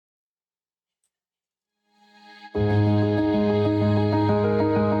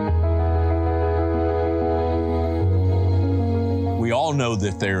know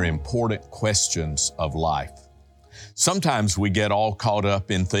that they're important questions of life? Sometimes we get all caught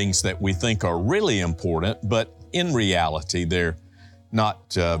up in things that we think are really important, but in reality, they're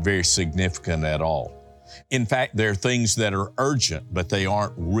not very significant at all. In fact, they're things that are urgent, but they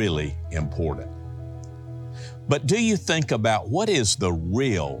aren't really important. But do you think about what is the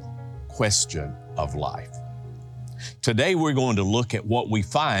real question of life? Today, we're going to look at what we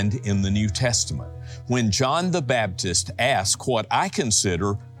find in the New Testament when John the Baptist asked what I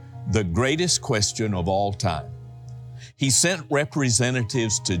consider the greatest question of all time. He sent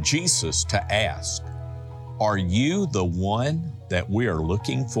representatives to Jesus to ask, "Are you the one that we are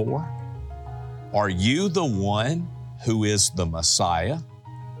looking for? Are you the one who is the Messiah?"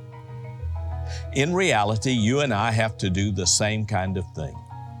 In reality, you and I have to do the same kind of thing,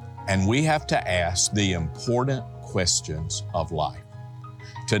 and we have to ask the important questions of life.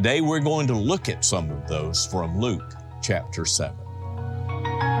 Today, we're going to look at some of those from Luke chapter 7.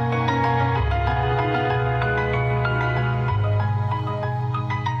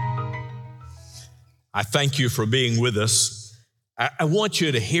 I thank you for being with us. I want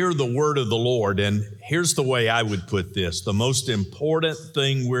you to hear the word of the Lord, and here's the way I would put this. The most important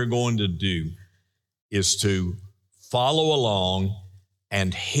thing we're going to do is to follow along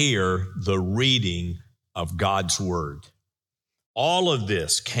and hear the reading of God's word. All of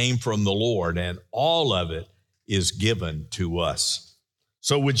this came from the Lord, and all of it is given to us.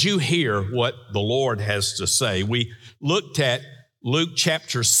 So would you hear what the Lord has to say? We looked at Luke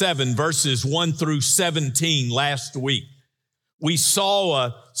chapter 7, verses 1 through 17 last week. We saw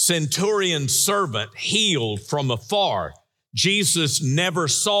a centurion servant healed from afar. Jesus never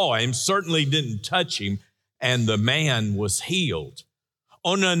saw him, certainly didn't touch him, and the man was healed.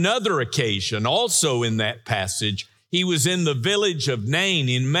 On another occasion, also in that passage, he was in the village of Nain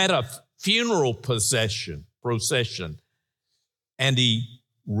and met a funeral procession, and he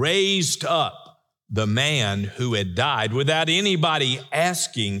raised up the man who had died without anybody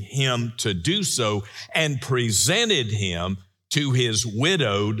asking him to do so, and presented him to his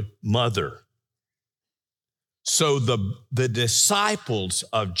widowed mother. So the disciples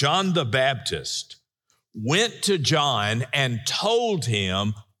of John the Baptist went to John and told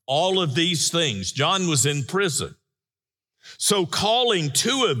him all of these things. John was in prison. So calling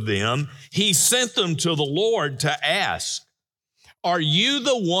two of them, he sent them to the Lord to ask, "Are you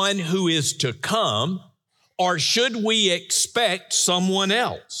the one who is to come, or should we expect someone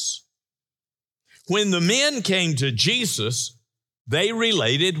else?" When the men came to Jesus, they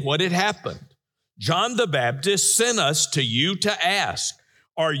related what had happened. "John the Baptist sent us to you to ask,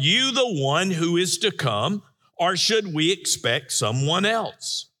 'Are you the one who is to come, or should we expect someone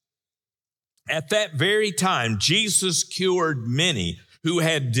else?'" At that very time, Jesus cured many who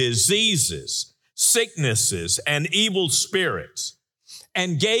had diseases, sicknesses, and evil spirits,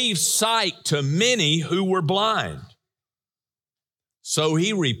 and gave sight to many who were blind. So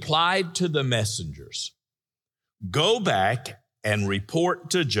he replied to the messengers, "Go back and report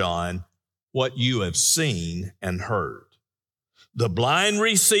to John what you have seen and heard. The blind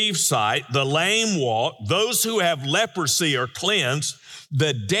receive sight, the lame walk, those who have leprosy are cleansed,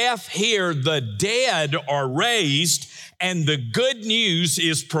 the deaf hear, the dead are raised, and the good news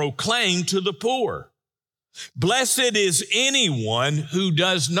is proclaimed to the poor. Blessed is anyone who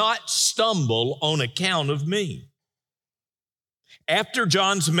does not stumble on account of me." After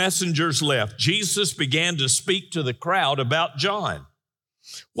John's messengers left, Jesus began to speak to the crowd about John.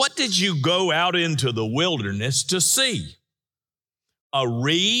 "What did you go out into the wilderness to see? A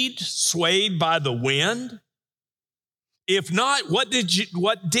reed swayed by the wind? If not, what did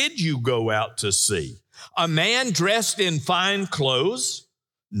you go out to see? A man dressed in fine clothes?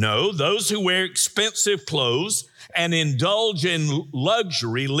 No, those who wear expensive clothes and indulge in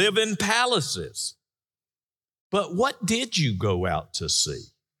luxury live in palaces. But what did you go out to see?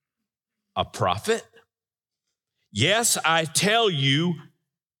 A prophet? Yes, I tell you,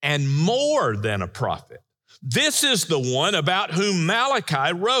 and more than a prophet. This is the one about whom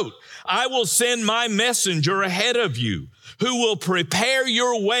Malachi wrote, 'I will send my messenger ahead of you, who will prepare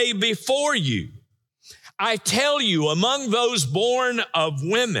your way before you.' I tell you, among those born of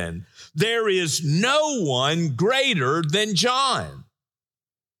women, there is no one greater than John.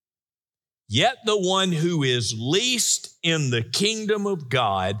 Yet the one who is least in the kingdom of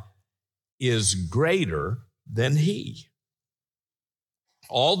God is greater than he."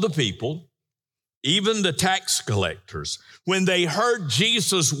 All the people, even the tax collectors, when they heard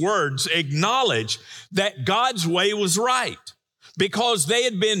Jesus' words, acknowledged that God's way was right, because they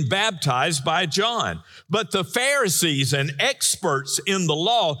had been baptized by John. But the Pharisees and experts in the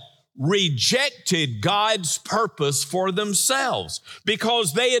law rejected God's purpose for themselves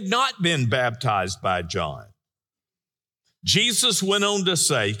because they had not been baptized by John. Jesus went on to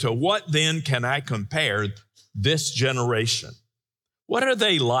say, "To what then can I compare this generation? What are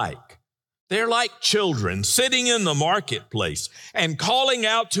they like? They're like children sitting in the marketplace and calling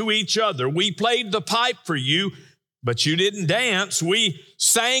out to each other, 'We played the pipe for you, but you didn't dance. We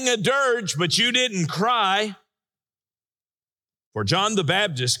sang a dirge, but you didn't cry.' For John the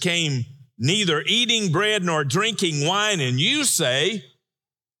Baptist came neither eating bread nor drinking wine, and you say,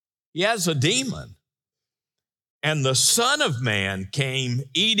 'He has a demon.' And the Son of Man came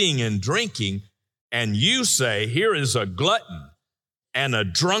eating and drinking, and you say, 'Here is a glutton and a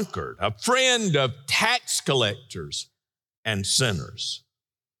drunkard, a friend of tax collectors and sinners.'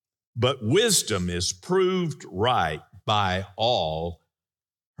 But wisdom is proved right by all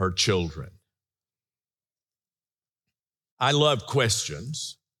her children." I love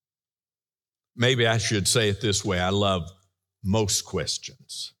questions. Maybe I should say it this way. I love most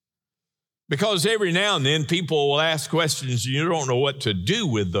questions. Because every now and then people will ask questions and you don't know what to do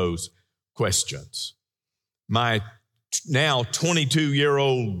with those questions. My now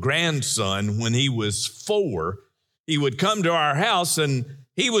 22-year-old grandson, when he was 4, he would come to our house and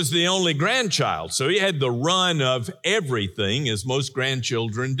he was the only grandchild. So he had the run of everything, as most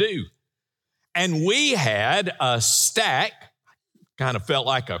grandchildren do. And we had a stack, kind of felt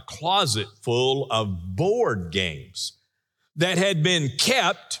like a closet full of board games that had been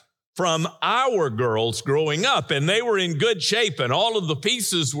kept from our girls growing up. And they were in good shape and all of the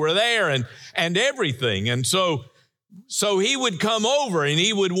pieces were there and everything. And so he would come over and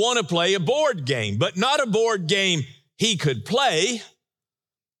he would want to play a board game, but not a board game he could play,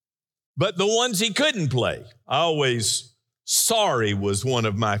 but the ones he couldn't play. Sorry was one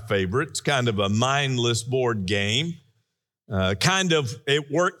of my favorites, kind of a mindless board game.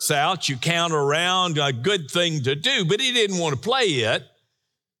 It works out, you count around, a good thing to do, but he didn't want to play it.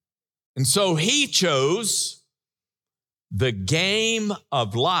 And so he chose the game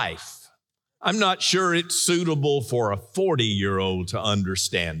of life. I'm not sure it's suitable for a 40-year-old to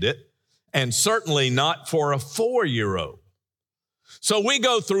understand it, and certainly not for a 4-year-old. So we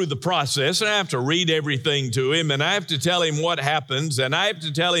go through the process, and I have to read everything to him, and I have to tell him what happens, and I have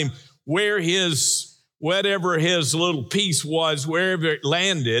to tell him where whatever his little piece was, wherever it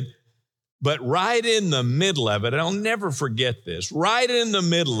landed. But right in the middle of it, I'll never forget this, right in the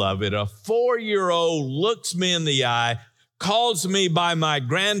middle of it, a 4-year-old looks me in the eye, calls me by my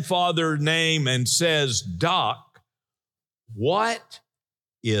grandfather's name, and says, "Doc, what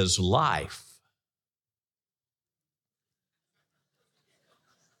is life?"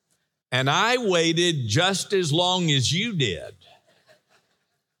 And I waited just as long as you did.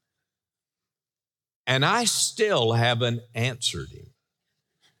 And I still haven't answered him.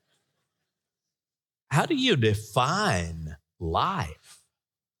 How do you define life?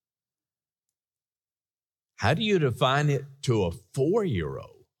 How do you define it to a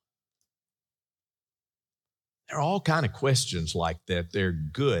 4-year-old? There are all kinds of questions like that. They're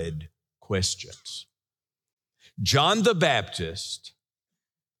good questions. John the Baptist,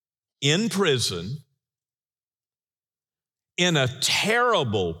 in prison, in a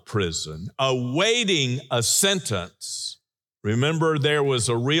terrible prison, awaiting a sentence. Remember, there was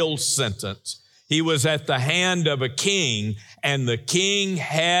a real sentence. He was at the hand of a king, and the king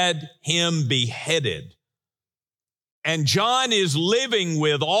had him beheaded. And John is living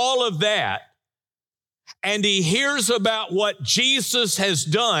with all of that, and he hears about what Jesus has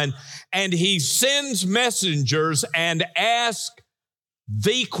done, and he sends messengers and asks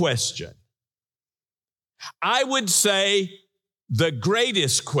the question. I would say the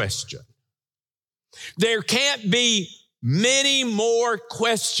greatest question. There can't be many more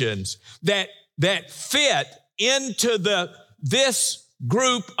questions that fit into this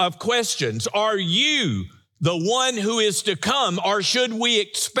group of questions. Are you the one who is to come, or should we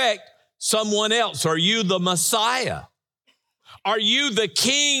expect someone else? Are you the Messiah? Are you the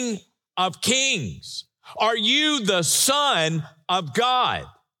King of Kings? Are you the Son of God?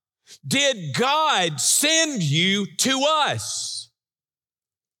 Did God send you to us?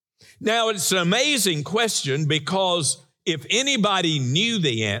 Now, it's an amazing question because if anybody knew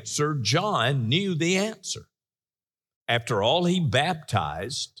the answer, John knew the answer. After all, he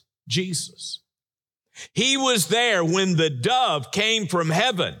baptized Jesus. He was there when the dove came from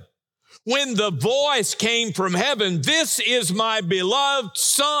heaven, when the voice came from heaven, "This is my beloved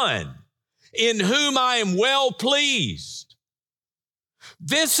Son, in whom I am well pleased."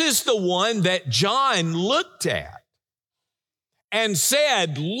 This is the one that John looked at and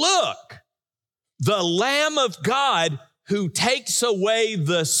said, "Look, the Lamb of God who takes away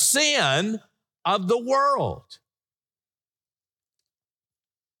the sin of the world.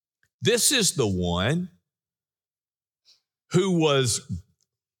 This is the one who was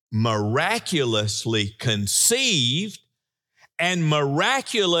miraculously conceived and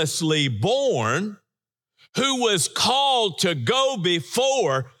miraculously born, who was called to go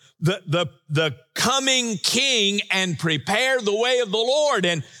before the coming king and prepare the way of the Lord.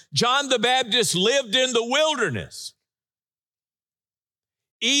 And John the Baptist lived in the wilderness,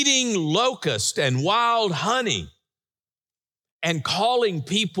 eating locust and wild honey, and calling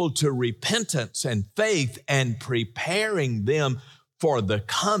people to repentance and faith and preparing them for the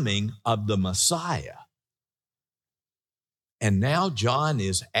coming of the Messiah. And now John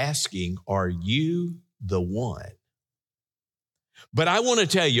is asking, are you the one? But I want to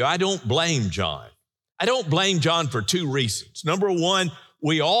tell you, I don't blame John. I don't blame John for two reasons. Number one,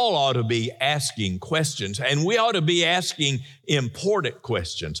 we all ought to be asking questions, and we ought to be asking important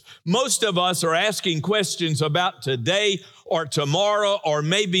questions. Most of us are asking questions about today or tomorrow or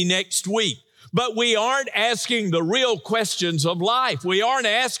maybe next week, but we aren't asking the real questions of life. We aren't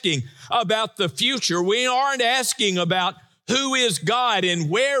asking about the future. We aren't asking about who is God and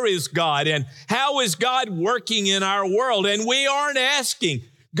where is God and how is God working in our world. And we aren't asking,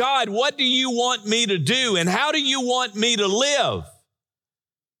 God, what do you want me to do and how do you want me to live?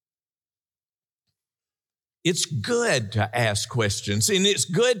 It's good to ask questions, and it's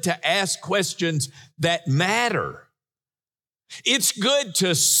good to ask questions that matter. It's good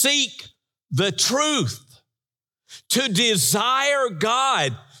to seek the truth, to desire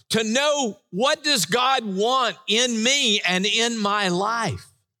God, to know what does God want in me and in my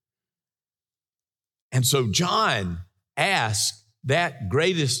life. And so John asked that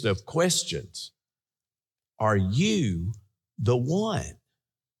greatest of questions, are you the one?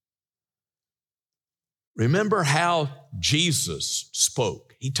 Remember how Jesus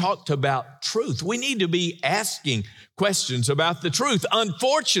spoke. He talked about truth. We need to be asking questions about the truth.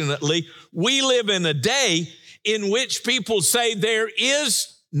 Unfortunately, we live in a day in which people say there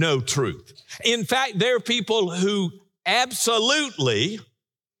is no truth. In fact, there are people who absolutely,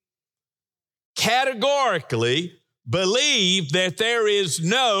 categorically believe that there is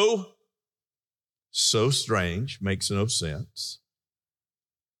no, so strange, makes no sense.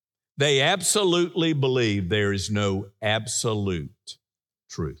 They absolutely believe there is no absolute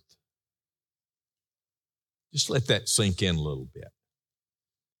truth. Just let that sink in a little bit.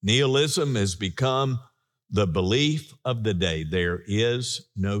 Nihilism has become the belief of the day. There is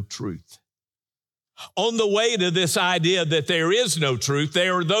no truth. On the way to this idea that there is no truth,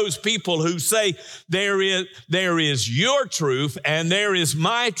 there are those people who say there is your truth and there is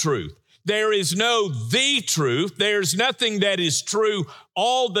my truth. There is no the truth. There's nothing that is true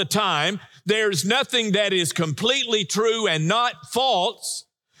all the time. There's nothing that is completely true and not false.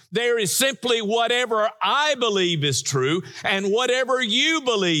 There is simply whatever I believe is true and whatever you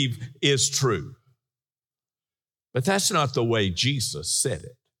believe is true. But that's not the way Jesus said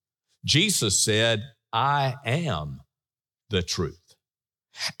it. Jesus said, I am the truth.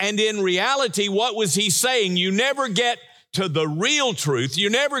 And in reality, what was he saying? You never get to the real truth. You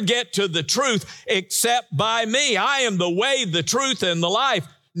never get to the truth except by me. I am the way, the truth, and the life.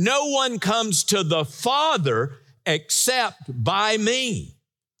 No one comes to the Father except by me.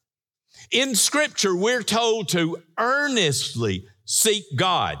 In Scripture, we're told to earnestly seek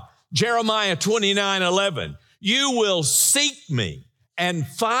God. Jeremiah 29:11, you will seek me and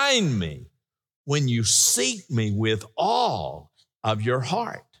find me when you seek me with all of your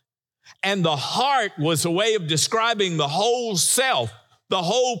heart. And the heart was a way of describing the whole self, the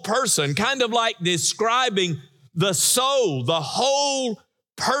whole person, kind of like describing the soul, the whole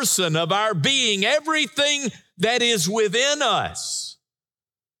person of our being, everything that is within us.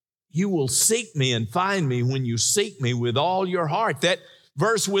 You will seek me and find me when you seek me with all your heart. That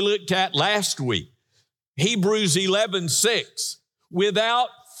verse we looked at last week, Hebrews 11:6. Without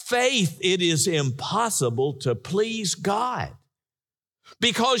faith, it is impossible to please God.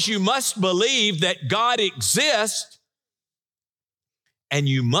 Because you must believe that God exists, and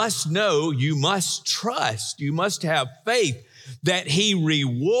you must know, you must trust, you must have faith that he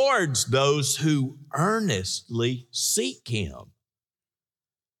rewards those who earnestly seek him.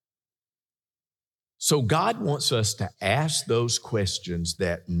 So God wants us to ask those questions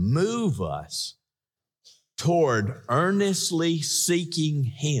that move us toward earnestly seeking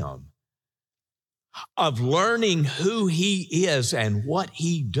him, of learning who he is and what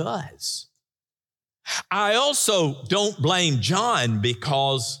he does. I also don't blame John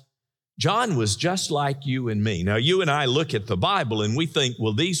because John was just like you and me. Now, you and I look at the Bible and we think,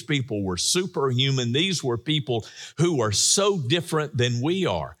 well, these people were superhuman. These were people who are so different than we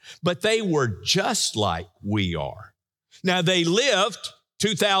are. But they were just like we are. Now, they lived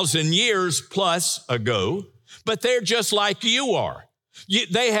 2,000 years plus ago, but they're just like you are.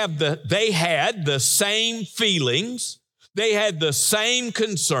 They had the same feelings. They had the same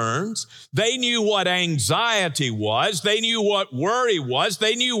concerns. They knew what anxiety was. They knew what worry was.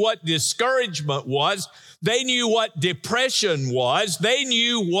 They knew what discouragement was. They knew what depression was. They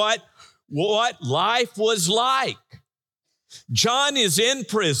knew what life was like. John is in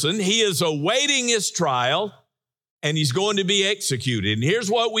prison. He is awaiting his trial, and he's going to be executed. And here's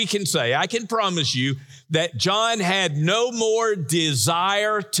what we can say. I can promise you that John had no more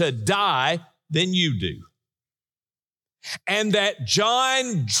desire to die than you do. And that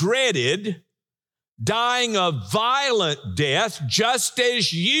John dreaded dying a violent death just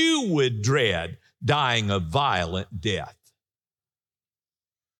as you would dread dying a violent death.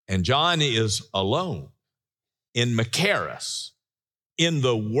 And John is alone in Machaerus, in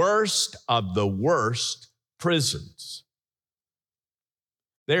the worst of the worst prisons.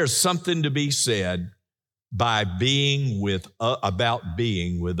 There's something to be said by about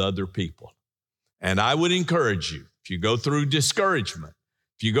being with other people. And I would encourage you, if you go through discouragement,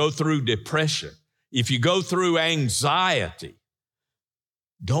 if you go through depression, if you go through anxiety,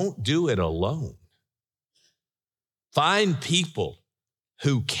 don't do it alone. Find people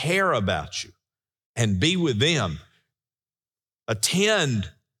who care about you and be with them. Attend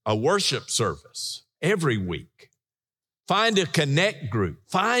a worship service every week. Find a connect group.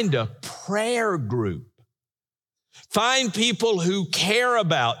 Find a prayer group. Find people who care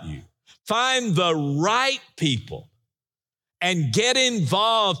about you. Find the right people and get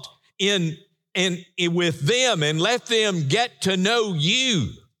involved with them and let them get to know you.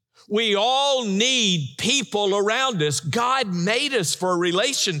 We all need people around us. God made us for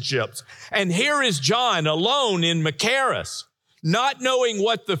relationships. And here is John alone in Machaerus, not knowing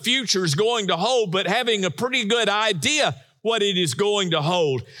what the future is going to hold, but having a pretty good idea what it is going to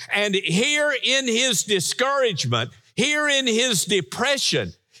hold. And here in his discouragement, here in his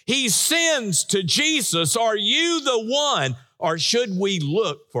depression, he sends to Jesus, "Are you the one, or should we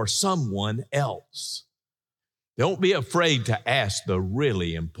look for someone else?" Don't be afraid to ask the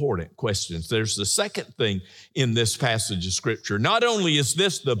really important questions. There's the second thing in this passage of Scripture. Not only is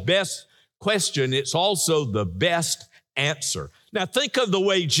this the best question, it's also the best answer. Now think of the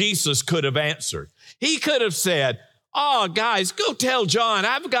way Jesus could have answered. He could have said, "Oh, guys, go tell John,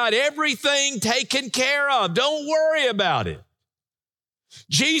 I've got everything taken care of. Don't worry about it."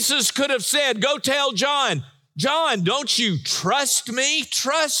 Jesus could have said, "Go tell John, John, don't you trust me?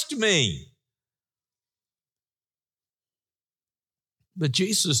 Trust me." But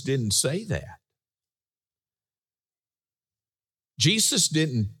Jesus didn't say that. Jesus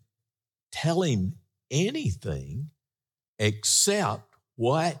didn't tell him anything except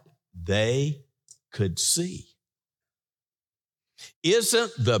what they could see.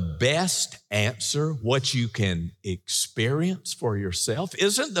 Isn't the best answer what you can experience for yourself?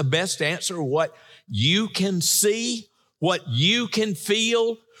 Isn't the best answer what you can see, what you can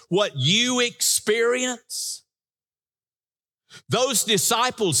feel, what you experience? Those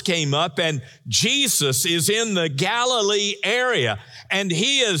disciples came up, and Jesus is in the Galilee area, and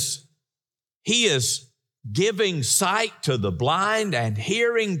he is giving sight to the blind and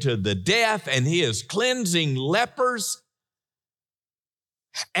hearing to the deaf, and he is cleansing lepers.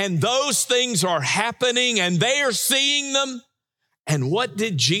 And those things are happening, and they are seeing them. And what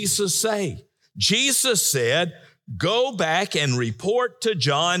did Jesus say? Jesus said, "Go back and report to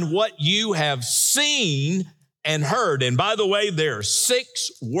John what you have seen and heard." And by the way, there are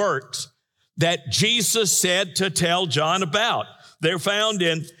 6 works that Jesus said to tell John about. They're found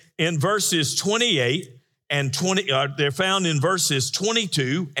in verses 28 and 20. They're found in verses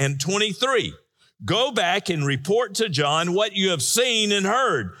 22 and 23. "Go back and report to John what you have seen and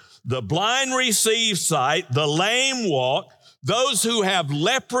heard. The blind receive sight, the lame walk, those who have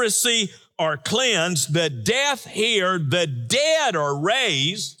leprosy are cleansed, the deaf hear, the dead are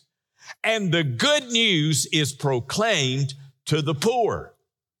raised, and the good news is proclaimed to the poor."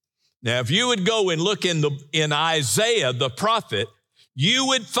 Now, if you would go and look in Isaiah, the prophet, you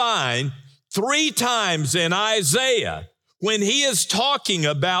would find 3 times in Isaiah when he is talking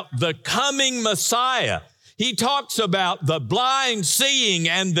about the coming Messiah, he talks about the blind seeing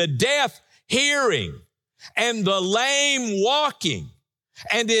and the deaf hearing and the lame walking.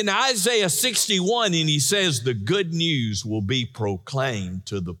 And in Isaiah 61, and he says the good news will be proclaimed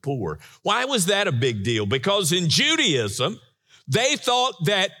to the poor. Why was that a big deal? Because in Judaism, They thought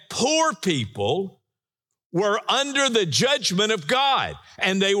that poor people were under the judgment of God,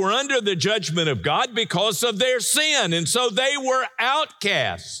 and they were under the judgment of God because of their sin, and so they were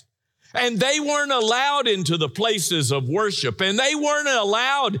outcasts, and they weren't allowed into the places of worship, and they weren't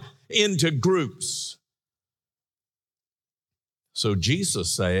allowed into groups. So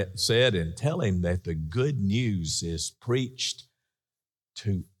Jesus said and tell him that the good news is preached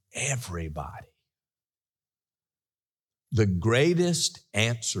to everybody. The greatest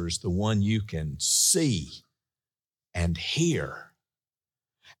answer is the one you can see and hear.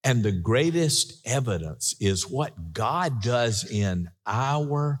 And the greatest evidence is what God does in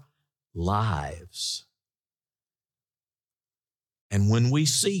our lives. And when we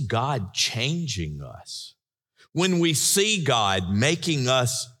see God changing us, when we see God making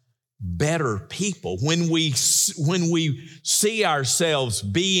us better people, when we see ourselves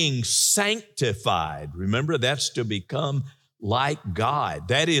being sanctified, remember that's to become like God.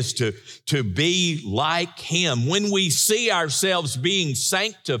 That is to be like Him. When we see ourselves being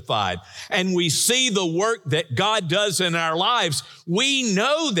sanctified and we see the work that God does in our lives, we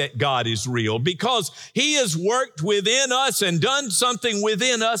know that God is real because He has worked within us and done something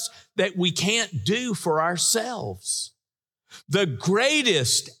within us that we can't do for ourselves. The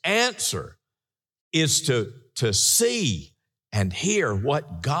greatest answer is to see and hear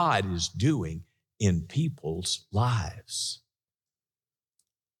what God is doing in people's lives.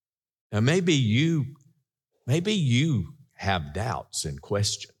 Now, maybe you have doubts and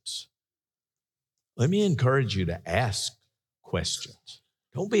questions. Let me encourage you to ask questions.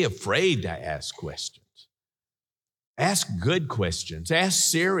 Don't be afraid to ask questions. Ask good questions. Ask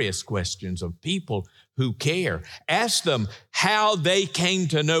serious questions of people who care. Ask them how they came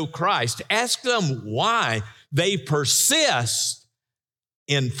to know Christ. Ask them why they persist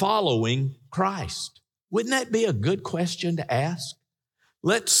in following Christ. Wouldn't that be a good question to ask?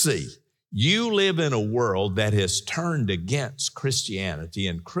 Let's see. You live in a world that has turned against Christianity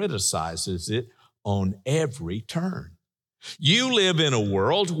and criticizes it on every turn. You live in a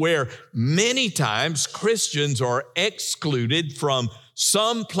world where many times Christians are excluded from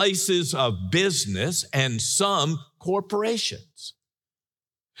some places of business and some corporations.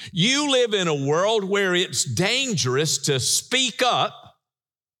 You live in a world where it's dangerous to speak up.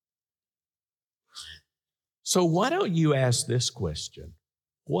 So why don't you ask this question?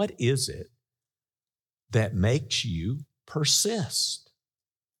 What is it that makes you persist?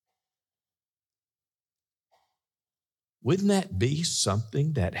 Wouldn't that be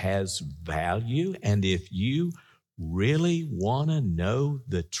something that has value? And if you really want to know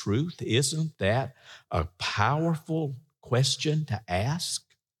the truth, isn't that a powerful question to ask?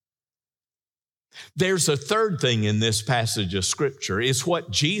 There's a third thing in this passage of Scripture. It's what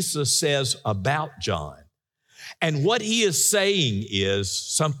Jesus says about John. And what he is saying is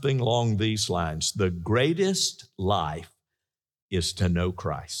something along these lines. The greatest life is to know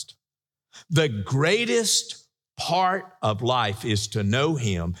Christ. The greatest part of life is to know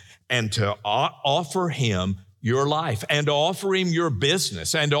Him and to offer Him your life and to offer Him your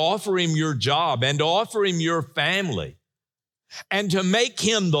business and to offer Him your job and to offer Him your family and to make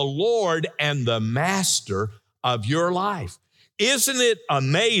Him the Lord and the master of your life. Isn't it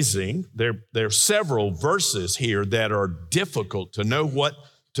amazing? There are several verses here that are difficult to know what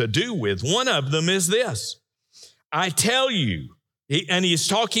to do with. One of them is this. I tell you, and he's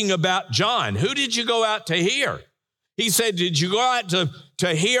talking about John. Who did you go out to hear? He said, did you go out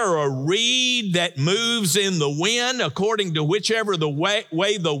to hear a reed that moves in the wind according to whichever the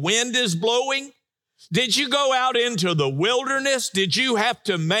way the wind is blowing? Did you go out into the wilderness? Did you have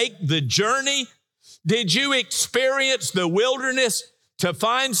to make the journey? Did you experience the wilderness to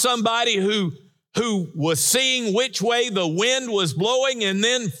find somebody who was seeing which way the wind was blowing and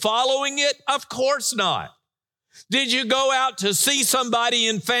then following it? Of course not. Did you go out to see somebody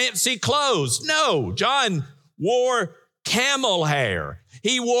in fancy clothes? No, John wore camel hair.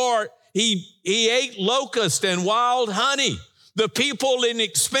 He ate locust and wild honey. The people in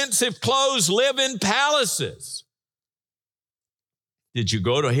expensive clothes live in palaces. Did you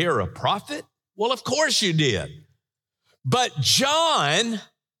go to hear a prophet? Well, of course you did. But John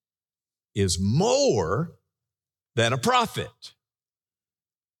is more than a prophet.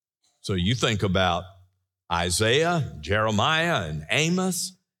 So you think about Isaiah, Jeremiah, and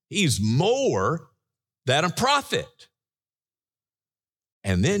Amos. He's more than a prophet.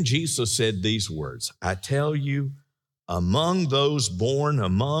 And then Jesus said these words, I tell you, among those born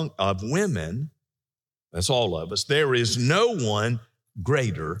of women, that's all of us, there is no one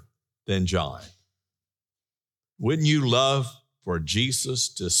greater than John. Wouldn't you love for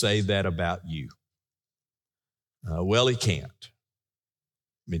Jesus to say that about you? Well, He can't.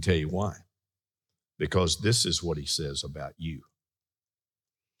 Let me tell you why. Because this is what he says about you.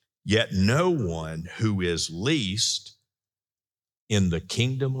 Yet no one who is least in the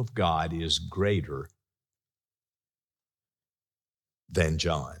kingdom of God is greater than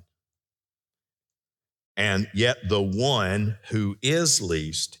John. And yet the one who is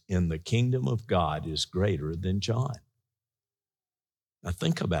least in the kingdom of God is greater than John. Now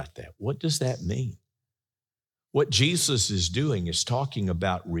think about that. What does that mean? What Jesus is doing is talking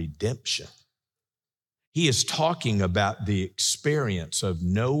about redemption. He is talking about the experience of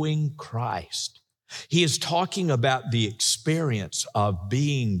knowing Christ. He is talking about the experience of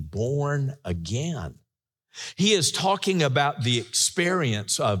being born again. He is talking about the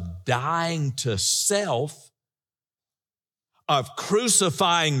experience of dying to self, of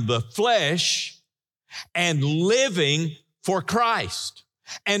crucifying the flesh, and living for Christ.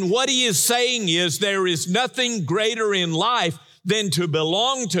 And what he is saying is there is nothing greater in life than to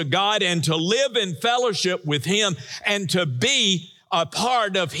belong to God and to live in fellowship with him and to be a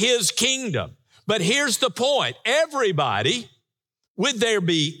part of his kingdom. But here's the point. Everybody, would there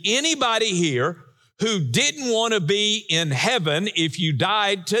be anybody here who didn't want to be in heaven if you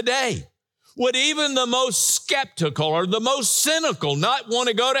died today? Would even the most skeptical or the most cynical not want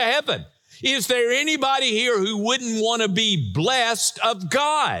to go to heaven? Is there anybody here who wouldn't want to be blessed of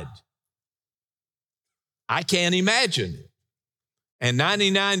God? I can't imagine it. And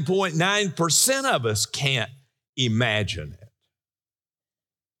 99.9% of us can't imagine it.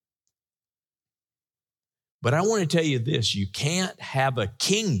 But I want to tell you this, you can't have a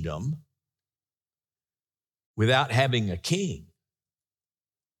kingdom without having a king.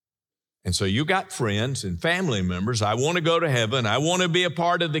 And so you got friends and family members. I want to go to heaven. I want to be a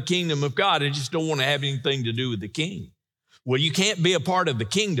part of the kingdom of God. I just don't want to have anything to do with the king. Well, you can't be a part of the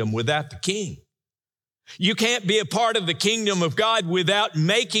kingdom without the king. You can't be a part of the kingdom of God without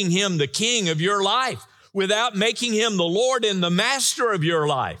making him the king of your life, without making him the Lord and the master of your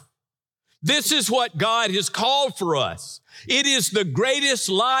life. This is what God has called for us. It is the greatest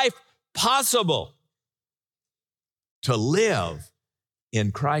life possible to live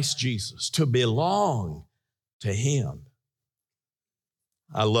in Christ Jesus, to belong to him.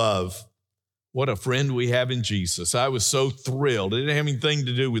 I love what a friend we have in Jesus. I was so thrilled. It didn't have anything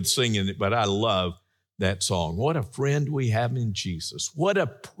to do with singing it, but I love that song. What a friend we have in Jesus. What a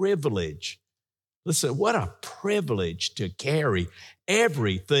privilege. Listen, what a privilege to carry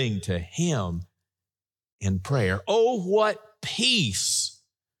everything to him in prayer. Oh, what peace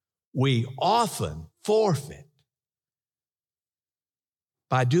we often forfeit.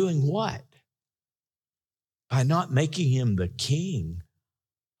 By doing what? By not making him the king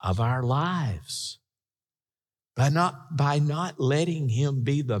of our lives. By not letting him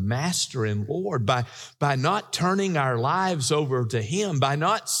be the master and Lord. By not turning our lives over to him. By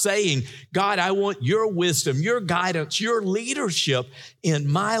not saying, God, I want your wisdom, your guidance, your leadership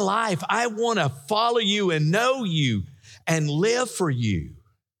in my life. I want to follow you and know you and live for you.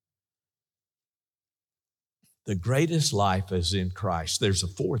 The greatest life is in Christ. There's a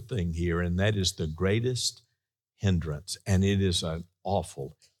fourth thing here, and that is the greatest hindrance, and it is an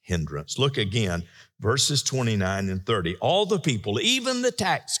awful hindrance. Look again, verses 29 and 30. All the people, even the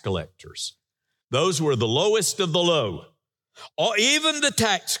tax collectors, those were the lowest of the low. Even the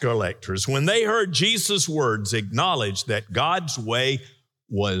tax collectors, when they heard Jesus' words, acknowledged that God's way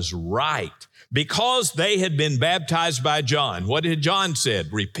was right because they had been baptized by John. What had John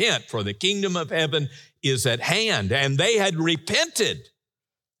said? Repent, for the kingdom of heaven is at hand. And they had repented,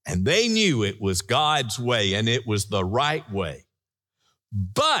 and they knew it was God's way and it was the right way.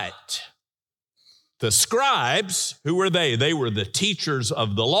 But the scribes, who were they? They were the teachers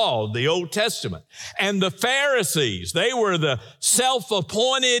of the law, the Old Testament. And the Pharisees, they were the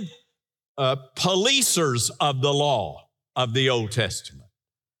self-appointed policers of the law of the Old Testament.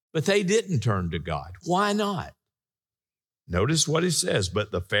 But they didn't turn to God. Why not? Notice what it says,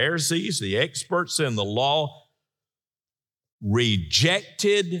 but the Pharisees, the experts in the law,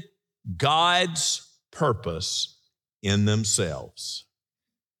 rejected God's purpose in themselves.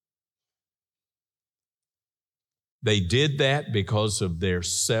 They did that because of their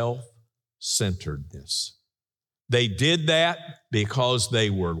self-centeredness. They did that because they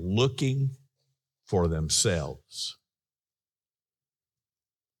were looking for themselves.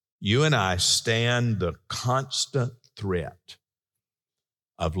 You and I stand the constant threat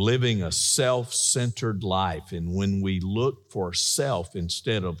of living a self-centered life, and when we look for self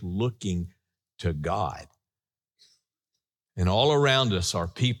instead of looking to God. And all around us are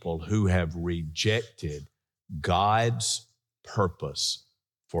people who have rejected God's purpose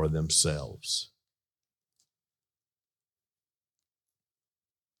for themselves.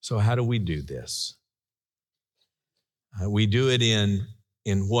 So how do we do this? We do it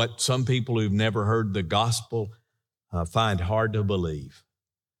in what some people who've never heard the gospel find hard to believe.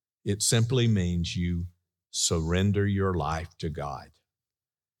 It simply means you surrender your life to God.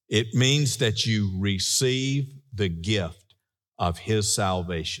 It means that you receive the gift of His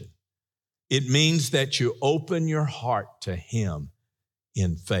salvation. It means that you open your heart to Him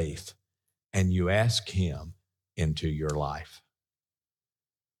in faith and you ask Him into your life.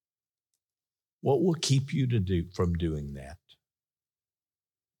 What will keep you from doing that?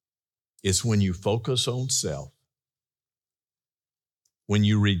 It's when you focus on self, when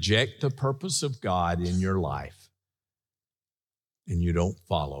you reject the purpose of God in your life, and you don't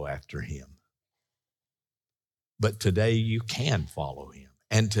follow after Him. But today you can follow Him.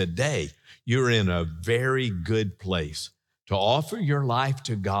 And today you're in a very good place to offer your life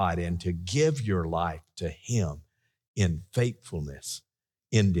to God and to give your life to Him in faithfulness,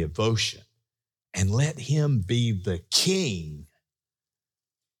 in devotion, and let Him be the King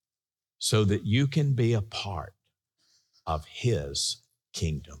so that you can be a part of His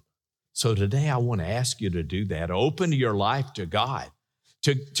kingdom. So today I want to ask you to do that. Open your life to God,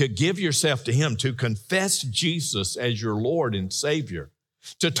 to give yourself to Him, to confess Jesus as your Lord and Savior,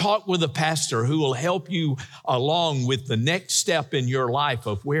 to talk with a pastor who will help you along with the next step in your life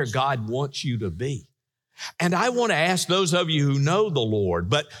of where God wants you to be. And I want to ask those of you who know the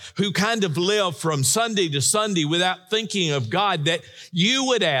Lord, but who kind of live from Sunday to Sunday without thinking of God, that you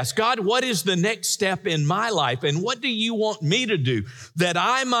would ask, God, what is the next step in my life? And what do you want me to do that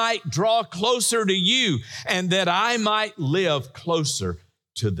I might draw closer to you and that I might live closer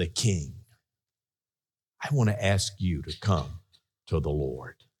to the King? I want to ask you to come to the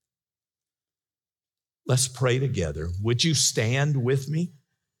Lord. Let's pray together. Would you stand with me?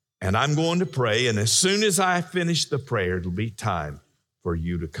 And I'm going to pray, and as soon as I finish the prayer, it'll be time for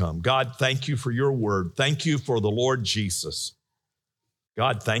you to come. God, thank you for your word. Thank you for the Lord Jesus.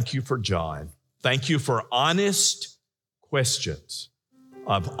 God, thank you for John. Thank you for honest questions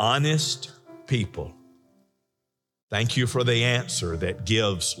of honest people. Thank you for the answer that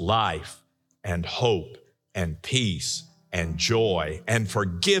gives life and hope and peace and joy and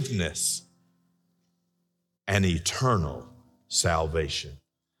forgiveness and eternal salvation.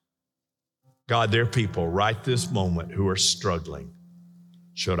 God, there are people right this moment who are struggling.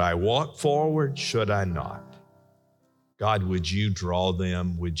 Should I walk forward? Should I not? God, would you draw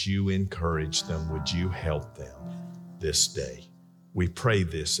them? Would you encourage them? Would you help them this day? We pray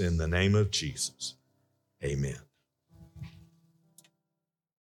this in the name of Jesus. Amen.